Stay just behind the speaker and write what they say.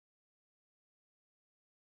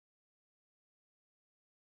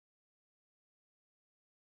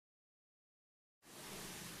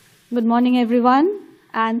Good morning, everyone,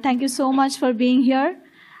 and thank you so much for being here.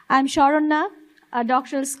 I'm Sharanya, a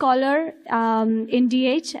doctoral scholar in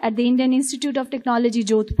DH at the Indian Institute of Technology,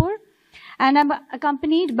 Jodhpur, and I'm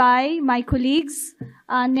accompanied by my colleagues,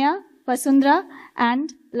 Aanya, Vasundhra,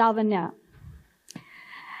 and Lavanya,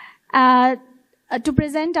 to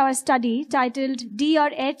present our study titled D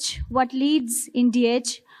or H, What Leads in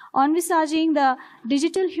DH, Envisaging the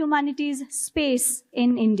Digital Humanities Space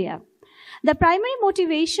in India. The primary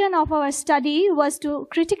motivation of our study was to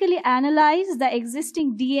critically analyze the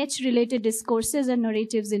existing DH-related discourses and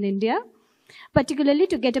narratives in India, particularly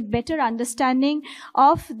to get a better understanding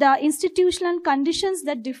of the institutional conditions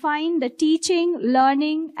that define the teaching,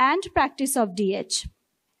 learning, and practice of DH.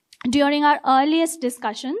 During our earliest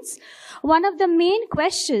discussions, one of the main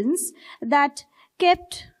questions that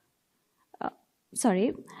kept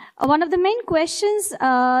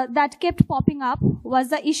popping up was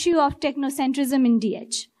the issue of technocentrism in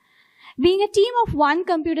DH. Being a team of 1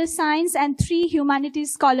 computer science and 3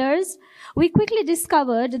 humanities scholars, we quickly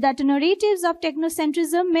discovered that narratives of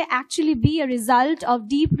technocentrism may actually be a result of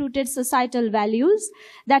deep-rooted societal values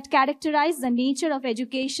that characterize the nature of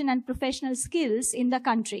education and professional skills in the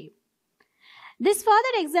country. This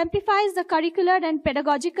further exemplifies the curricular and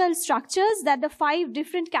pedagogical structures that the 5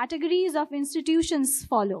 different categories of institutions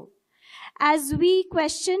follow. As we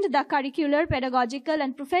questioned the curricular, pedagogical,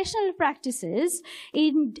 and professional practices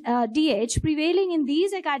in DH prevailing in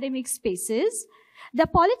these academic spaces, the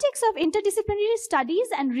politics of interdisciplinary studies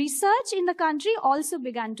and research in the country also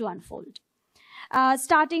began to unfold,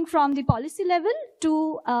 starting from the policy level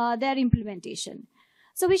to their implementation.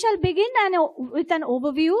 So we shall begin with an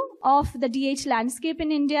overview of the DH landscape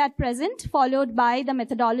in India at present, followed by the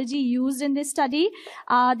methodology used in this study,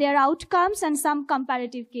 their outcomes, and some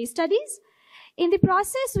comparative case studies. In the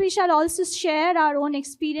process, we shall also share our own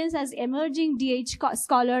experience as emerging DH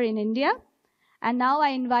scholar in India. And now I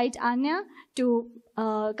invite Anya to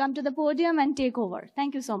come to the podium and take over.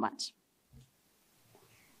 Thank you so much.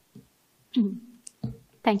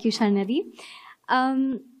 Thank you, Sharanya.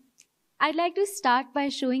 I'd like to start by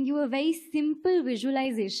showing you a very simple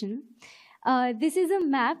visualization. This is a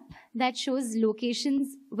map that shows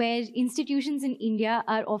locations where institutions in India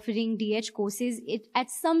are offering DH courses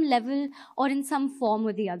at some level or in some form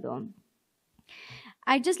or the other.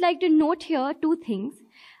 I'd just like to note here 2 things.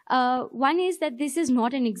 One is that this is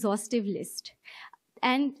not an exhaustive list.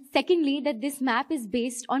 And secondly, that this map is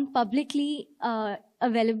based on publicly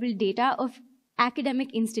available data of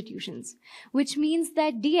academic institutions, which means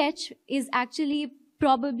that DH is actually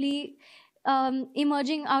probably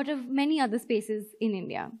emerging out of many other spaces in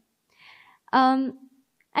India. And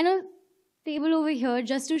a table over here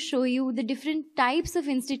just to show you the different types of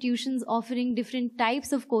institutions offering different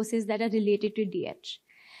types of courses that are related to DH.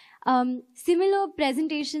 Similar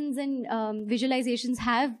presentations and visualizations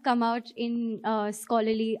have come out in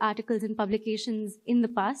scholarly articles and publications in the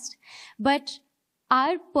past, but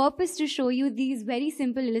our purpose to show you these very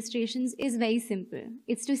simple illustrations is very simple.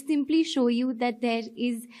 It's to simply show you that there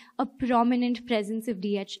is a prominent presence of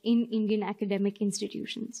DH in Indian academic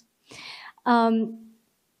institutions. Moving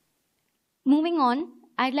on,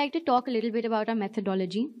 I'd like to talk a little bit about our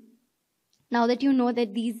methodology. Now that you know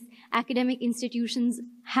that these academic institutions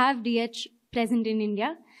have DH present in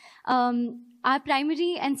India, our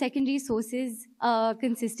primary and secondary sources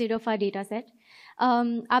consisted of our data set.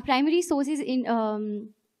 Our primary sources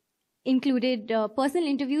included personal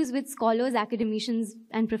interviews with scholars, academicians,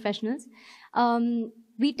 and professionals.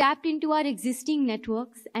 We tapped into our existing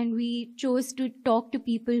networks and we chose to talk to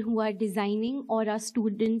people who are designing or are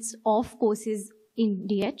students of courses in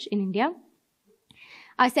DH in India.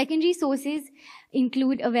 Our secondary sources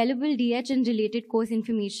include available DH and related course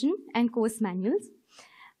information and course manuals.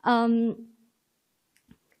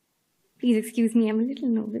 Please excuse me, I'm a little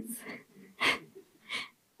nervous.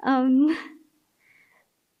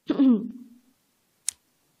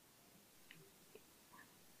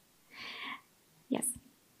 Yes.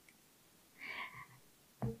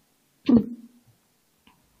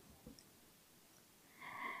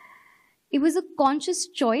 It was a conscious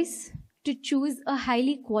choice to choose a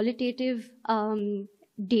highly qualitative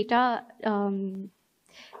data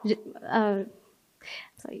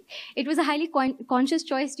It was a highly conscious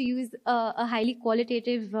choice to use a highly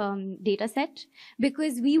qualitative data set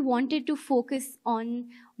because we wanted to focus on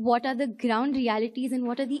what are the ground realities and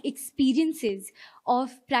what are the experiences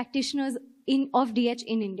of practitioners of DH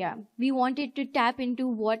in India. We wanted to tap into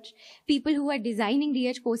what people who are designing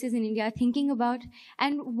DH courses in India are thinking about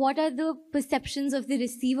and what are the perceptions of the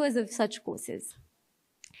receivers of such courses.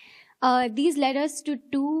 These led us to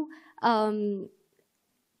two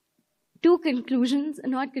two conclusions,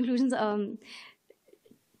 not conclusions,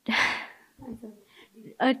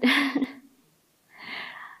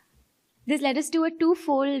 this led us to a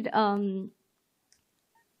twofold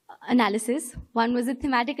analysis. One was a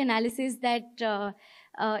thematic analysis that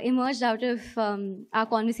emerged out of our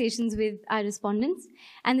conversations with our respondents,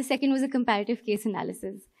 and the second was a comparative case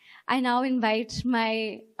analysis. I now invite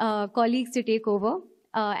my colleagues to take over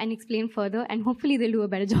and explain further, and hopefully they'll do a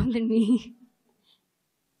better job than me.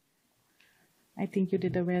 I think you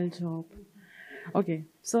did a well job. Okay,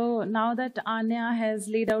 so now that Anya has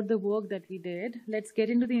laid out the work that we did, let's get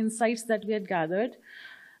into the insights that we had gathered.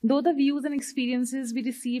 Though the views and experiences we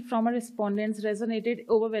received from our respondents resonated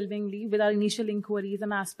overwhelmingly with our initial inquiries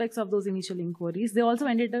and aspects of those initial inquiries, they also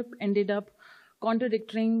ended up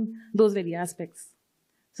contradicting those very aspects.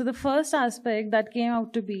 So the first aspect that came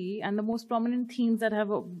out to be, and the most prominent themes that have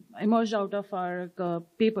emerged out of our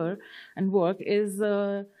paper and work, is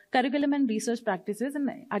curriculum and research practices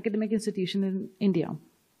in academic institutions in India.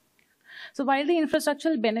 So while the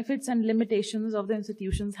infrastructural benefits and limitations of the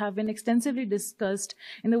institutions have been extensively discussed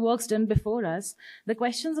in the works done before us, the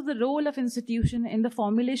questions of the role of institution in the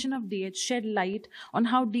formulation of DH shed light on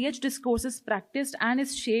how DH discourse is practiced and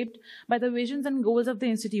is shaped by the visions and goals of the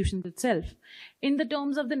institution itself, in the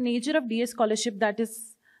terms of the nature of DH scholarship that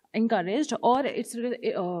is encouraged or its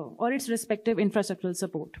respective infrastructural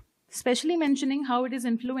support. Especially mentioning how it is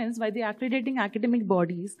influenced by the accrediting academic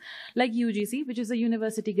bodies like UGC, which is the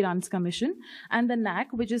University Grants Commission, and the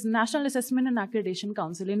NAC, which is National Assessment and Accreditation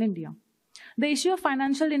Council in India. The issue of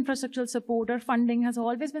financial infrastructural support or funding has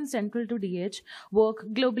always been central to DH work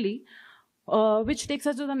globally, which takes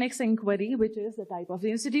us to the next inquiry, which is the type of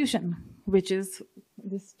the institution, which is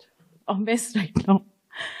just a mess right now.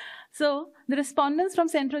 So the respondents from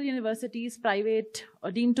central universities, private or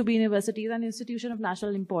deemed to be universities, and institutions of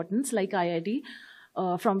national importance like IIT,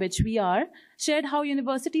 from which we are, shared how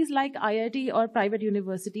universities like IIT or private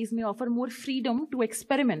universities may offer more freedom to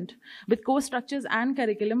experiment with course structures and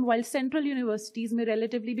curriculum, while central universities may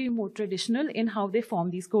relatively be more traditional in how they form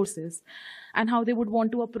these courses and how they would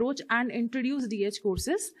want to approach and introduce DH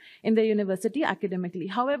courses in their university academically.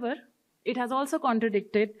 However, it has also been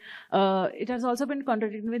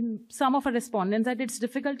contradicted with some of our respondents that it's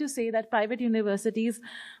difficult to say that private universities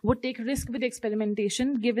would take risk with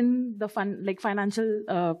experimentation given the financial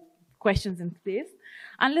questions in place,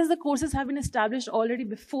 unless the courses have been established already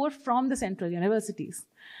before from the central universities.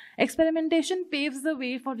 Experimentation paves the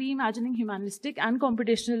way for reimagining humanistic and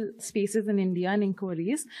computational spaces in India and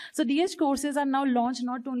inquiries. So DH courses are now launched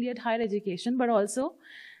not only at higher education, but also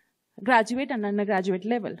graduate and undergraduate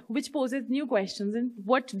level, which poses new questions in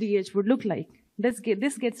what DH would look like. This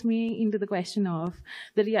gets me into the question of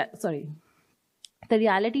the realities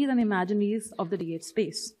and imaginaries of the DH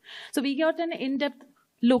space. So we got an in-depth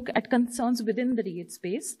look at concerns within the DH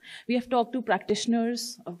space. We have talked to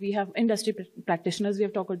practitioners, we have industry practitioners, we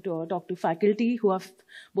have talked to faculty who have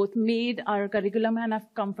both made our curriculum and have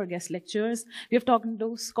come for guest lectures. We have talked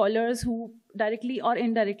to scholars who directly or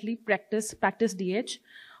indirectly practice DH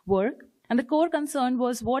work, and the core concern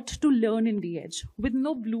was what to learn in DH. With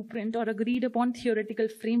no blueprint or agreed upon theoretical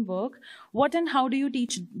framework, what and how do you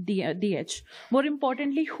teach DH? More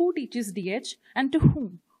importantly, who teaches DH and to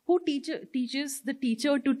whom? Who teaches the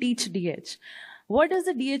teacher to teach DH? What does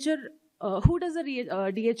the DHer, who does the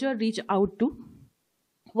DHer reach out to?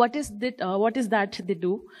 What is that they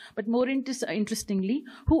do? But more interestingly,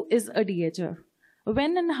 who is a DHer?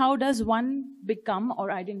 When and how does one become or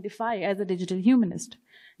identify as a digital humanist?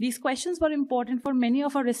 These questions were important for many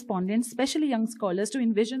of our respondents, especially young scholars, to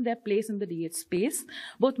envision their place in the DH space,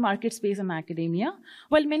 both market space and academia,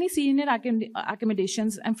 while many senior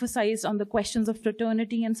academicians emphasized on the questions of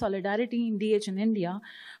fraternity and solidarity in DH in India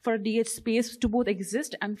for a DH space to both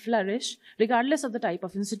exist and flourish, regardless of the type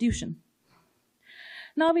of institution.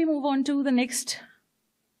 Now we move on to the next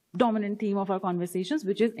dominant theme of our conversations,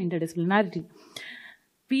 which is interdisciplinarity.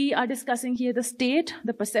 We are discussing here the state,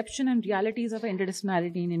 the perception, and realities of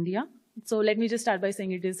interdisciplinarity in India. So let me just start by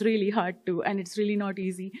saying it is really hard to, and it's really not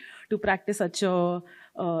easy to practice and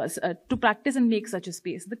make such a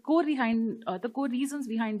space. The core reasons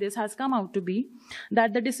behind this has come out to be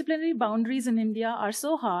that the disciplinary boundaries in India are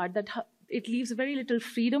so hard that it leaves very little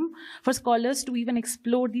freedom for scholars to even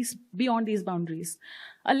explore beyond these boundaries.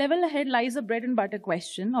 A level ahead lies the bread and butter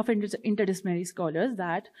question of interdisciplinary scholars,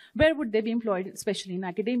 that where would they be employed, especially in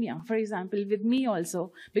academia? For example, with me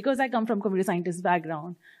also, because I come from computer scientist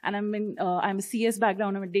background, and I'm a CS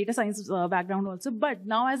background, I'm a data science background also, but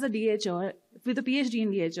now as a DHO, with a PhD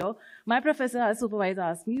in DHO, my professor as supervisor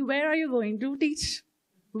asked me, where are you going to teach?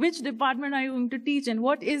 Which department are you going to teach, and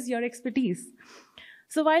what is your expertise?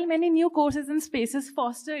 So while many new courses and spaces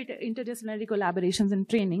foster interdisciplinary collaborations and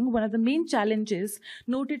training, one of the main challenges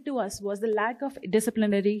noted to us was the lack of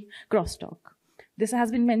disciplinary crosstalk. This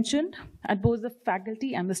has been mentioned at both the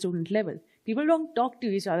faculty and the student level. People don't talk to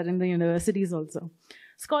each other in the universities also.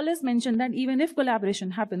 Scholars mentioned that even if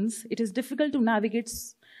collaboration happens, it is difficult to navigate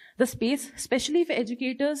the space, especially if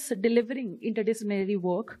educators delivering interdisciplinary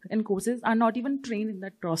work and courses are not even trained in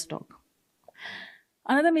that crosstalk.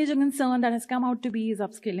 Another major concern that has come out to be is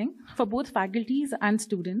upskilling for both faculties and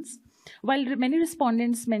students. While many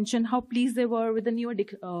respondents mentioned how pleased they were with the newer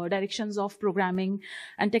directions of programming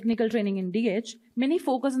and technical training in DH, many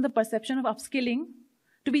focus on the perception of upskilling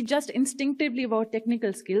to be just instinctively about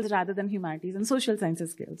technical skills rather than humanities and social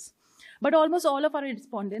sciences skills. But almost all of our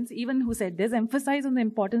respondents, even who said this, emphasize on the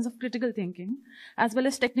importance of critical thinking as well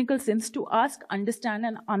as technical sense to ask, understand,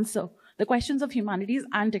 and answer the questions of humanities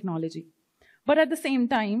and technology. But at the same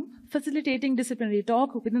time, facilitating disciplinary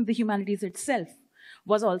talk within the humanities itself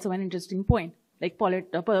was also an interesting point, like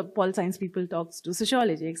pol science people talks to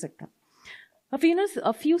sociology, etc.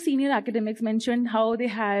 A few senior academics mentioned how they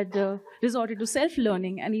had resorted to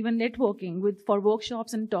self-learning and even networking for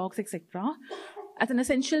workshops and talks, etc., as an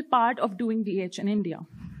essential part of doing DH in India.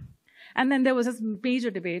 And then there was this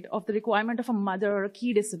major debate of the requirement of a mother or a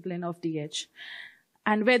key discipline of DH,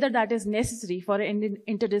 and whether that is necessary for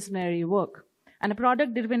interdisciplinary work. And a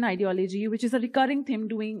product-driven ideology, which is a recurring theme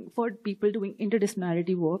for people doing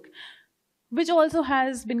interdisciplinarity work, which also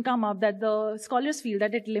has been come up that the scholars feel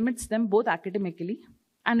that it limits them both academically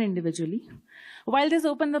and individually. While this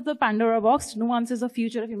opens up the Pandora box, nuances of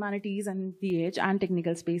future of humanities and DH and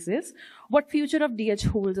technical spaces, what future of DH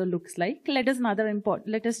holds or looks like, let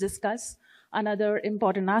us discuss another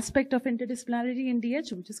important aspect of interdisciplinarity in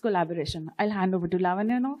DH, which is collaboration. I'll hand over to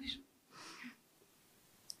Lavanya now.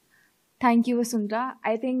 Thank you, Vasundhra.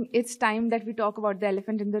 I think it's time that we talk about the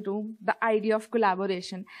elephant in the room, the idea of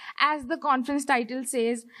collaboration. As the conference title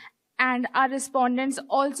says, and our respondents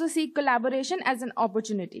also seek collaboration as an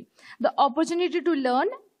opportunity. The opportunity to learn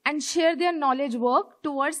and share their knowledge work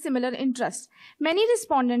towards similar interests. Many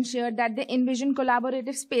respondents shared that they envision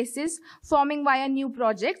collaborative spaces forming via new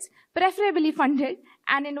projects, preferably funded,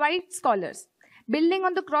 and invite scholars. Building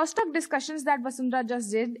on the crosstalk discussions that Vasundhra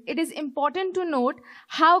just did, it is important to note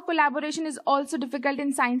how collaboration is also difficult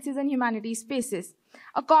in sciences and humanities spaces.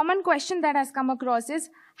 A common question that has come across is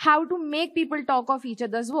how to make people talk of each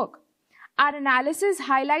other's work. Our analysis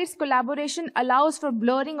highlights collaboration allows for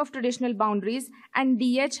blurring of traditional boundaries, and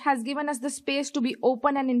DH has given us the space to be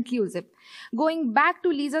open and inclusive. Going back to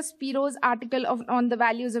Lisa Spiro's article on the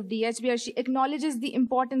values of DH, where she acknowledges the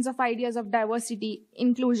importance of ideas of diversity,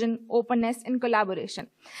 inclusion, openness, and collaboration.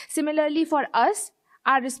 Similarly, for us,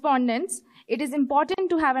 our respondents, it is important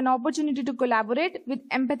to have an opportunity to collaborate with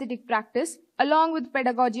empathetic practice along with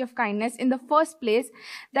pedagogy of kindness in the first place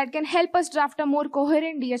that can help us draft a more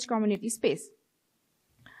coherent DH community space.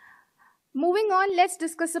 Moving on, let's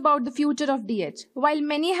discuss about the future of DH. While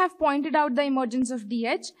many have pointed out the emergence of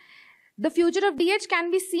DH, the future of DH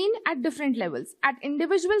can be seen at different levels. At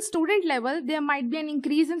individual student level, there might be an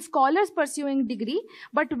increase in scholars pursuing degree,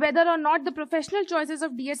 but whether or not the professional choices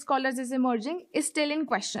of DH scholars is emerging is still in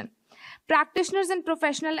question. Practitioners and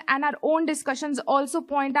professional and our own discussions also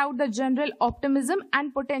point out the general optimism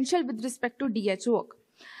and potential with respect to DH work.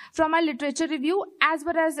 From our literature review as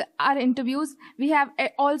well as our interviews, we have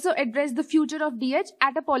also addressed the future of DH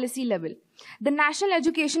at a policy level. The National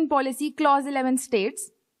Education Policy Clause 11 states,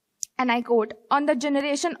 and I quote, on the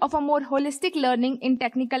generation of a more holistic learning in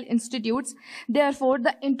technical institutes, therefore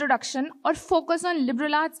the introduction or focus on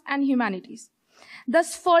liberal arts and humanities,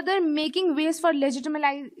 thus further making ways for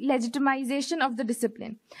legitimization of the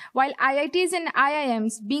discipline. While IITs and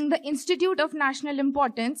IIMs, being the institute of national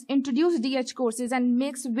importance, introduce DH courses and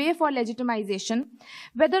makes way for legitimization,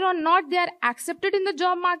 whether or not they are accepted in the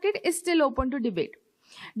job market is still open to debate.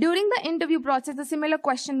 During the interview process, a similar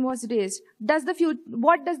question was raised.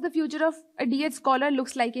 What does the future of a DH scholar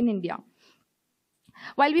looks like in India?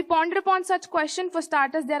 While we ponder upon such questions, for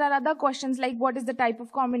starters, there are other questions like what is the type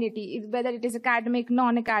of community, whether it is academic,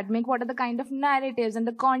 non-academic, what are the kind of narratives and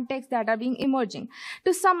the context that are being emerging.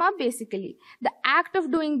 To sum up, basically, the act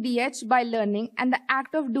of doing DH by learning and the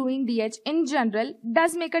act of doing DH in general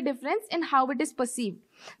does make a difference in how it is perceived.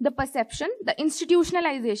 The perception, the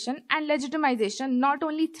institutionalization and legitimization not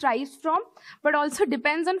only thrives from, but also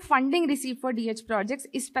depends on funding received for DH projects,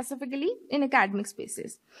 specifically in academic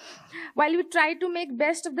spaces. While we try to make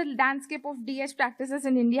best of the landscape of DH practices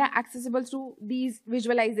in India accessible through these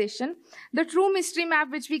visualization, the true mystery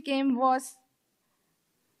map which we came was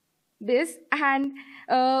this, and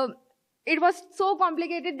it was so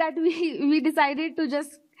complicated that we decided to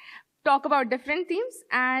just talk about different themes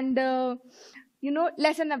and,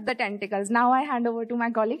 lessen up the tentacles. Now I hand over to my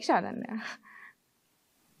colleague Sharanya.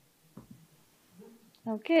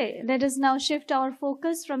 Okay, let us now shift our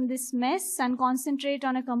focus from this mess and concentrate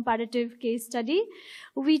on a comparative case study.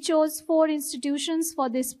 We chose 4 institutions for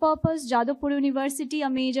this purpose: Jadavpur University, a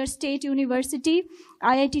major state university,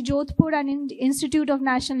 IIT Jodhpur, an institute of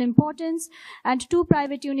national importance, and 2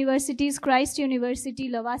 private universities, Christ University,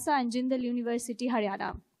 Lavanya, and Jindal University,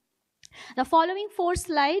 Haryana. The following 4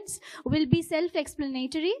 slides will be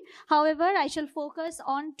self-explanatory. However, I shall focus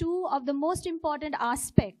on 2 of the most important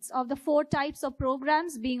aspects of the 4 types of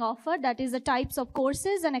programs being offered, that is the types of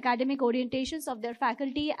courses and academic orientations of their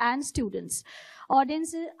faculty and students.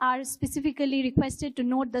 Audiences are specifically requested to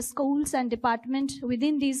note the schools and department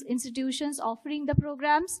within these institutions offering the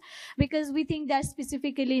programs, because we think they're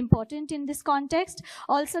specifically important in this context.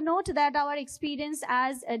 Also note that our experience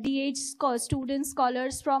as DH students,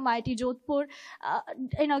 scholars from IIT Jodhpur,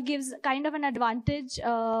 gives kind of an advantage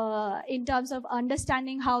in terms of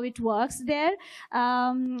understanding how it works there.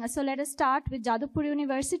 So let us start with Jadavpur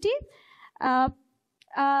University.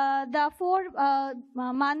 The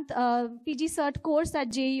 4-month PG Cert course at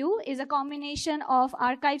JU is a combination of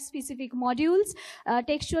archive-specific modules,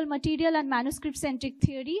 textual material and manuscript-centric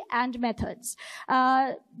theory and methods.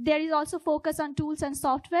 There is also focus on tools and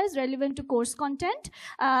softwares relevant to course content,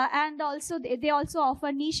 and also they also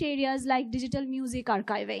offer niche areas like digital music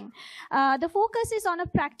archiving. The focus is on a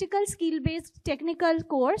practical, skill-based technical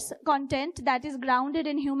course content that is grounded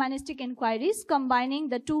in humanistic inquiries, combining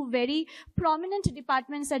the 2 very prominent departments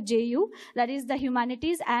at JU, that is the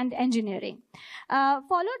humanities and engineering.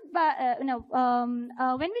 Followed by,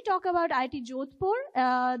 when we talk about IIT Jodhpur,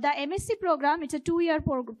 the MSc program, it's a 2-year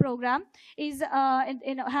program, is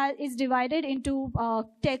divided into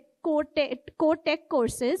core tech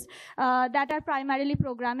courses that are primarily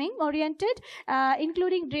programming oriented,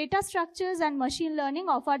 including data structures and machine learning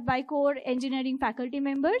offered by core engineering faculty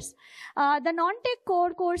members. The non-tech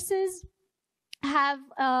core courses have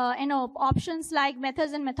options like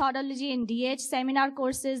methods and methodology in DH, seminar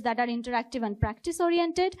courses that are interactive and practice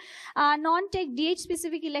oriented, non-tech DH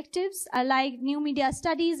specific electives like new media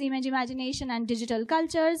studies, image imagination and digital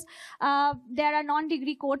cultures. There are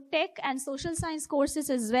non-degree core tech and social science courses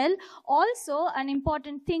as well. Also, an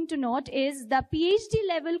important thing to note is the PhD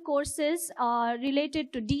level courses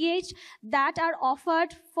related to DH that are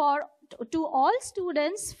offered to all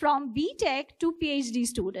students from BTech to PhD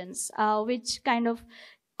students, which kind of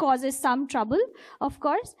causes some trouble, of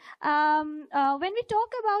course. When we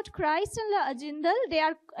talk about Christ and Jindal, they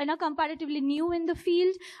are comparatively new in the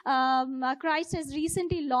field. Christ has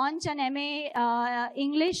recently launched an MA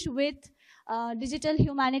English with Digital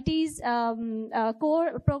Humanities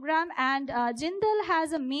core program, and Jindal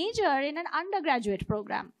has a major in an undergraduate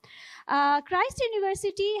program. Christ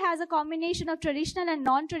University has a combination of traditional and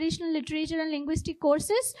non-traditional literature and linguistic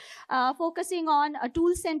courses, focusing on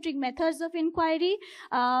tool-centric methods of inquiry.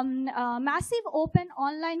 Massive open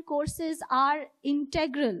online courses are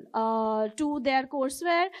integral to their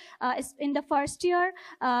courseware in the first year.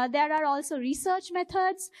 There are also research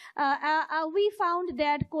methods. We found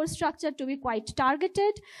their course structure to be quite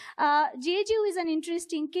targeted. JGU is an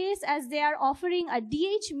interesting case as they are offering a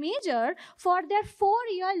DH major for their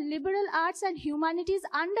 4-year liberal arts and humanities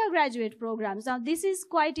undergraduate programs. Now, this is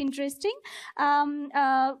quite interesting,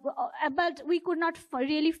 but we could not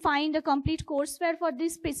really find a complete courseware for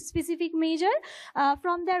this specific major.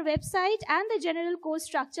 From their website and the general course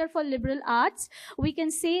structure for liberal arts, we can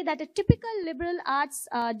say that a typical liberal arts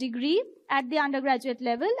degree at the undergraduate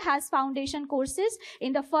level has foundation courses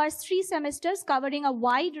in the first 3 semesters covering a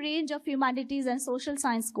wide range of humanities and social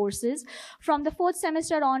science courses. From the 4th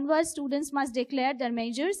semester onwards, students must declare their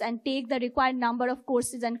majors and take the required number of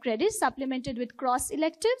courses and credits supplemented with cross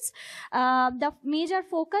electives. The major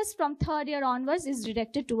focus from 3rd year onwards is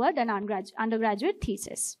directed toward an undergraduate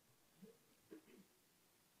thesis.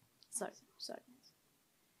 Sorry.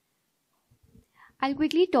 I'll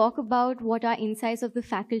quickly talk about what our insights of the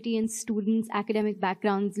faculty and students' academic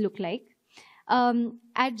backgrounds look like.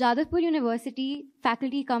 At Jadavpur University,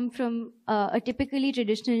 faculty come from a typically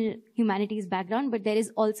traditional humanities background, but there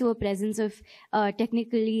is also a presence of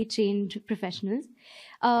technically trained professionals.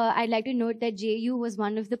 I'd like to note that JU was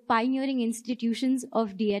one of the pioneering institutions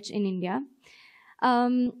of DH in India.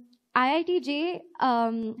 IITJ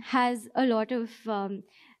has a lot of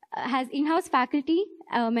has in-house faculty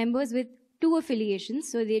members with 2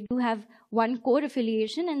 affiliations. So they do have one core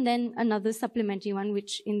affiliation and then another supplementary one,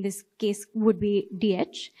 which in this case would be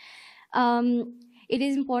DH. it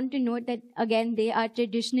is important to note that, again, they are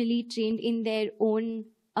traditionally trained in their own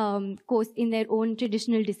course, in their own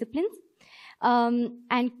traditional disciplines.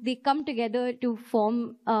 And they come together to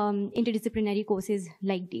form interdisciplinary courses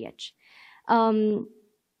like DH.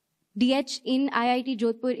 DH in IIT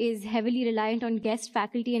Jodhpur is heavily reliant on guest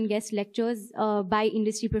faculty and guest lectures by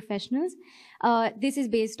industry professionals. This is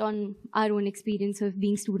based on our own experience of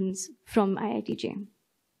being students from IITJ.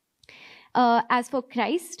 As for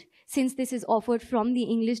Christ, since this is offered from the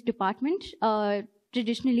English department,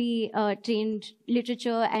 traditionally trained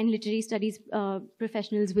literature and literary studies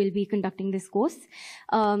professionals will be conducting this course.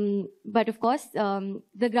 But of course,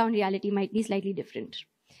 the ground reality might be slightly different.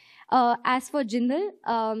 As for Jindal,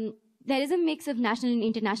 there is a mix of national and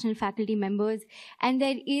international faculty members, and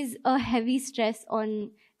there is a heavy stress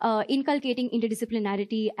on inculcating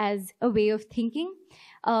interdisciplinarity as a way of thinking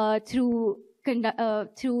through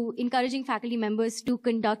encouraging faculty members to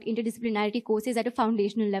conduct interdisciplinarity courses at a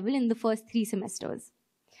foundational level in the first 3 semesters.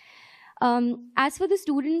 As for the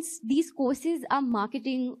students, these courses are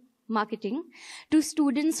marketing to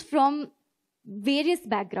students from various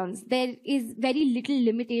backgrounds. There is very little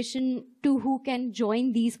limitation to who can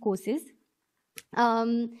join these courses.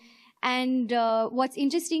 What's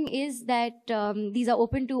interesting is that these are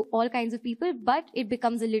open to all kinds of people, but it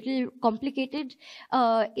becomes a little complicated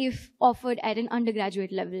if offered at an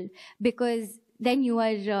undergraduate level, because then you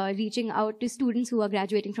are reaching out to students who are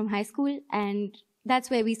graduating from high school, and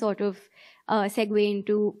that's where we sort of segue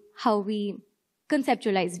into how we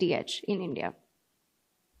conceptualize DH in India.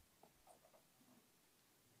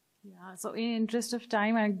 Yeah, so in interest of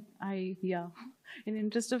time, in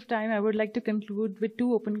interest of time, I would like to conclude with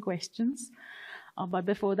 2 open questions. But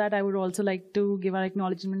before that, I would also like to give our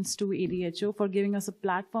acknowledgements to ADHO for giving us a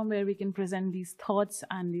platform where we can present these thoughts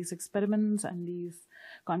and these experiments and these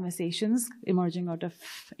conversations emerging out of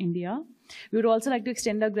India. We would also like to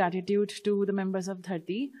extend our gratitude to the members of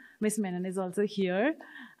Dharti. Ms. Menon is also here,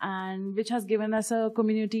 and which has given us a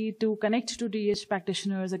community to connect to DH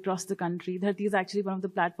practitioners across the country. Dharti is actually one of the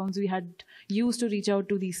platforms we had used to reach out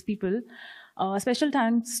to these people. Special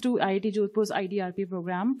thanks to IIT Jodhpur's IDRP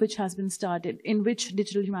program, which has been started, in which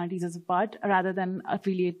digital humanities is a part, rather than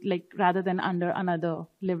under another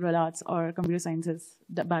liberal arts or computer sciences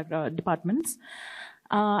departments.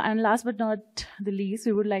 And last but not the least,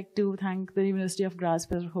 we would like to thank the University of Graz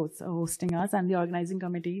for hosting us and the organizing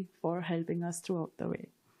committee for helping us throughout the way.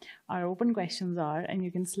 Our open questions are, and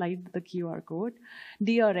you can slide the QR code.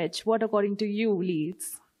 Dear Rich, what according to you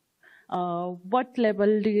leads? What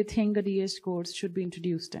level do you think a DH course should be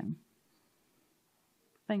introduced in?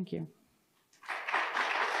 Thank you.